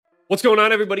What's going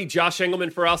on, everybody? Josh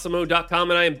Engelman for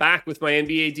Awesemo.com, and I am back with my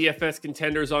NBA DFS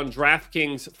contenders on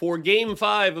DraftKings for Game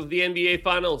 5 of the NBA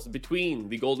Finals between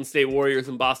the Golden State Warriors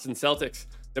and Boston Celtics.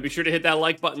 Now be sure to hit that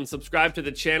like button, subscribe to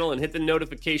the channel, and hit the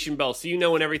notification bell so you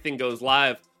know when everything goes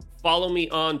live. Follow me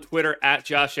on Twitter at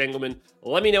Josh Engelman.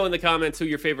 Let me know in the comments who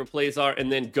your favorite plays are,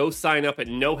 and then go sign up at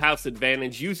No House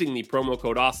Advantage using the promo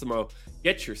code Awesemo.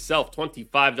 Get yourself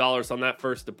 $25 on that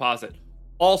first deposit.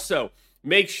 Also,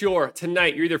 make sure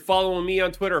tonight you're either following me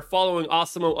on Twitter or following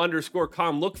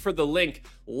Awesemo_com. Look for the link.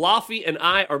 Laffy and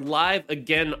I are live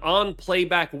again on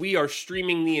playback. We are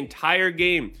streaming the entire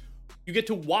game. You get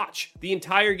to watch the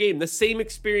entire game, the same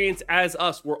experience as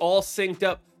us. We're all synced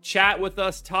up. Chat with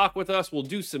us, talk with us. We'll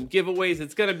do some giveaways.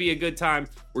 It's going to be a good time.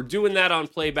 We're doing that on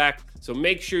playback, so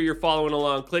make sure you're following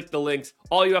along. Click the links.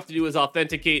 All you have to do is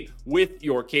authenticate with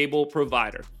your cable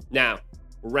provider. Now,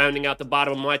 we're rounding out the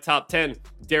bottom of my top 10.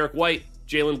 Derek White,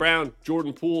 Jaylen Brown,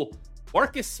 Jordan Poole,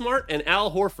 Marcus Smart, and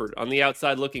Al Horford on the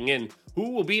outside looking in.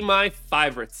 Who will be my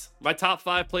favorites? My top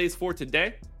 5 plays for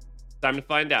today? Time to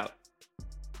find out.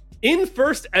 In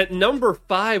first at number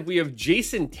 5, we have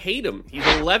Jason Tatum. He's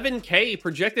 11K,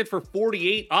 projected for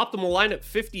 48, optimal lineup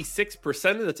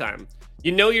 56% of the time.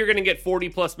 You know you're going to get 40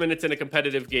 plus minutes in a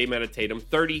competitive game out of Tatum.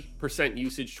 30%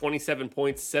 usage, 27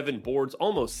 points, 7 boards,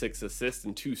 almost 6 assists,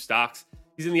 and 2 stocks.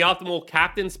 He's in the optimal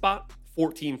captain spot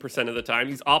 14% of the time.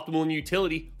 He's optimal in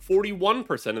utility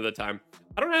 41% of the time.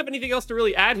 I don't have anything else to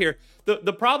really add here.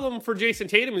 The problem for Jason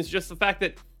Tatum is just the fact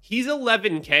that he's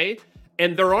 11K,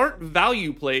 and there aren't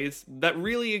value plays that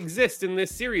really exist in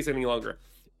this series any longer.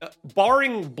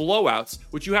 Barring blowouts,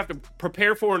 which you have to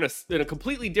prepare for in a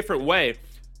completely different way,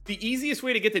 the easiest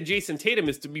way to get to Jason Tatum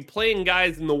is to be playing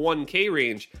guys in the 1K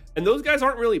range. And those guys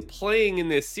aren't really playing in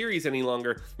this series any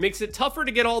longer. Makes it tougher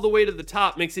to get all the way to the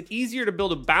top. Makes it easier to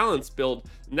build a balanced build.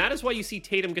 And that is why you see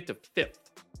Tatum get to 5th.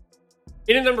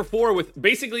 In at number 4, with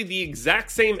basically the exact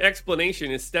same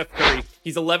explanation as Steph Curry,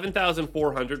 he's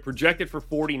 11,400, projected for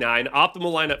 49,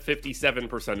 optimal lineup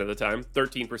 57% of the time,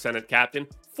 13% at captain,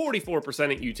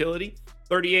 44% at utility,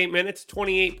 38 minutes,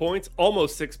 28 points,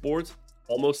 almost 6 boards,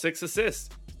 almost 6 assists,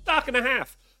 stock and a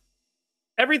half.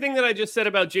 Everything that I just said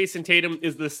about Jason Tatum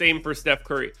is the same for Steph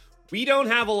Curry. We don't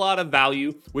have a lot of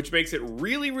value, which makes it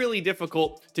really, really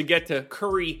difficult to get to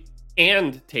Curry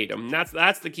and Tatum.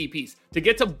 That's the key piece. To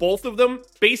get to both of them,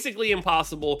 basically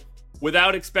impossible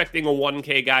without expecting a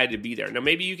 1K guy to be there. Now,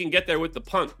 maybe you can get there with the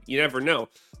punt. You never know.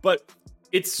 But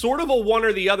it's sort of a one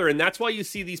or the other, and that's why you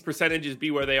see these percentages be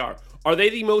where they are. Are they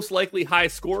the most likely high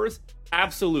scorers?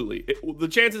 Absolutely. The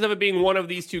chances of it being one of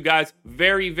these two guys,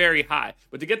 very, very high.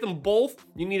 But to get them both,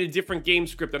 you need a different game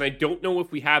script, and I don't know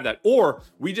if we have that. Or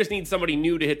we just need somebody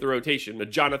new to hit the rotation. A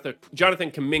Jonathan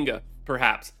Kuminga,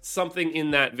 perhaps. Something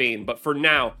in that vein. But for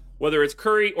now, whether it's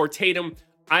Curry or Tatum,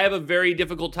 I have a very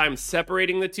difficult time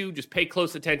separating the two. Just pay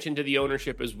close attention to the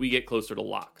ownership as we get closer to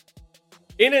lock.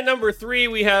 In at number 3,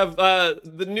 we have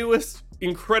the newest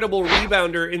incredible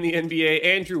rebounder in the NBA,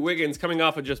 Andrew Wiggins, coming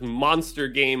off of just monster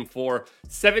game for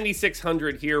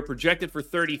 7,600 here, projected for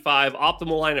 35,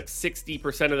 optimal lineup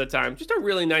 60% of the time. Just a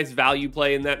really nice value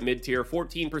play in that mid-tier,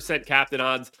 14% captain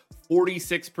odds,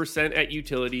 46% at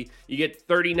utility. You get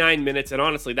 39 minutes, and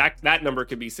honestly, that number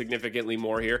could be significantly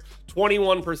more here.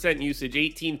 21% usage,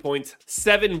 18 points,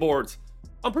 7 boards.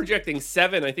 I'm projecting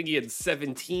 7. I think he had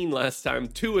 17 last time.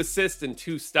 2 assists and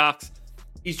 2 stocks.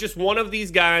 He's just one of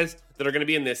these guys that are going to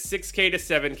be in this 6K to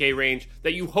 7K range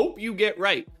that you hope you get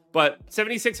right. But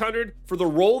 7,600, for the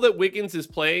role that Wiggins is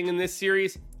playing in this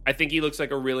series, I think he looks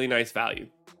like a really nice value.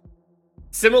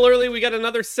 Similarly, we got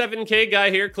another 7K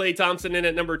guy here, Klay Thompson, in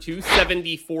at number 2,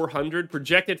 7,400,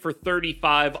 projected for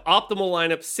 35, optimal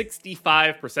lineup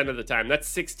 65% of the time.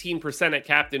 That's 16% at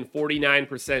captain,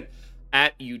 49%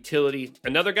 at utility.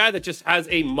 Another guy that just has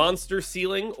a monster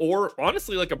ceiling, or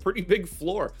honestly like a pretty big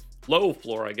floor. Low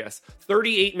floor, I guess.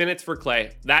 38 minutes for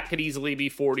Klay. That could easily be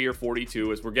 40 or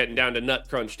 42 as we're getting down to nut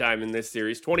crunch time in this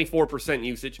series. 24%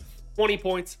 usage, 20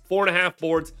 points, 4.5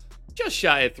 boards, just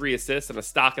shy of 3 assists and a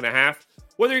stock and a half.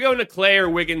 Whether you're going to Klay or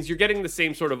Wiggins, you're getting the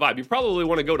same sort of vibe. You probably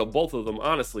want to go to both of them,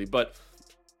 honestly, but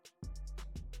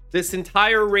this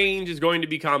entire range is going to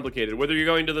be complicated. Whether you're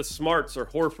going to the Smarts or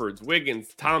Horfords,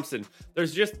 Wiggins, Thompson,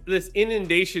 there's just this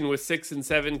inundation with 6 and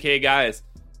 7K guys.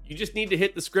 You just need to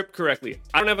hit the script correctly.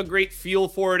 I don't have a great feel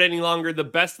for it any longer. The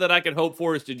best that I could hope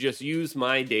for is to just use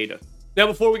my data. Now,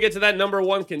 before we get to that number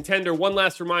 1 contender, one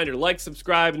last reminder, like,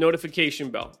 subscribe, notification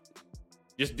bell.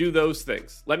 Just do those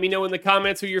things. Let me know in the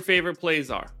comments who your favorite plays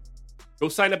are. Go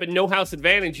sign up at No House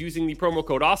Advantage using the promo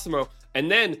code Awesemo. And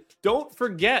then don't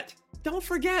forget,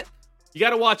 you got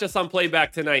to watch us on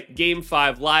playback tonight. Game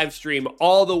 5 live stream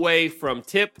all the way from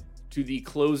tip to the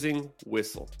closing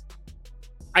whistle.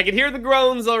 I can hear the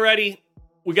groans already.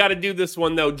 We got to do this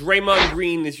one, though. Draymond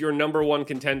Green is your number one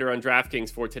contender on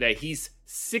DraftKings for today. He's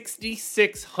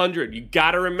 6,600. You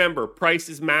got to remember, price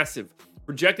is massive.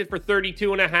 Projected for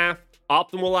 32.5.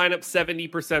 Optimal lineup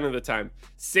 70% of the time.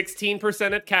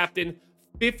 16% at captain.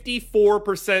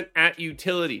 54% at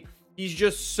utility. He's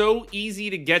just so easy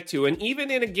to get to. And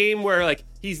even in a game where like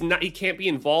he can't be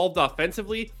involved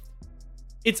offensively,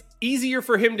 it's easier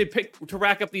for him to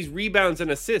rack up these rebounds and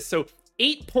assists. So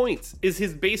 8 points is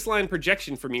his baseline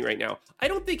projection for me right now. I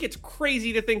don't think it's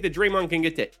crazy to think that Draymond can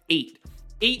get to 8.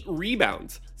 8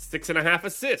 rebounds, 6.5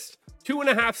 assists,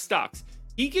 2.5 stocks.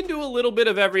 He can do a little bit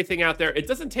of everything out there. It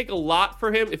doesn't take a lot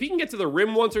for him. If he can get to the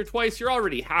rim once or twice, you're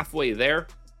already halfway there.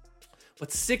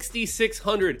 But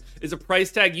 6,600 is a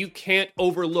price tag you can't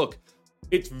overlook.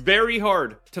 It's very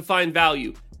hard to find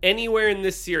value anywhere in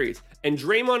this series. And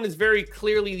Draymond is very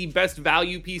clearly the best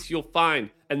value piece you'll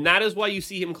find. And that is why you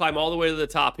see him climb all the way to the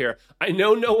top here. I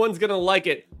know no one's going to like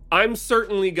it. I'm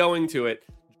certainly going to it.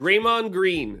 Draymond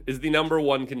Green is the number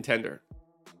one contender.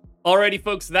 Alrighty,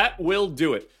 folks, that will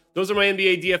do it. Those are my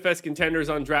NBA DFS contenders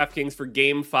on DraftKings for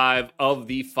Game 5 of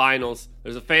the finals.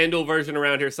 There's a FanDuel version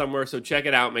around here somewhere, so check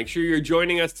it out. Make sure you're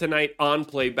joining us tonight on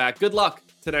Playback. Good luck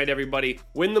tonight, everybody.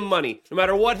 Win the money. No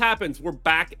matter what happens, we're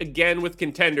back again with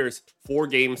contenders for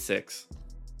Game 6.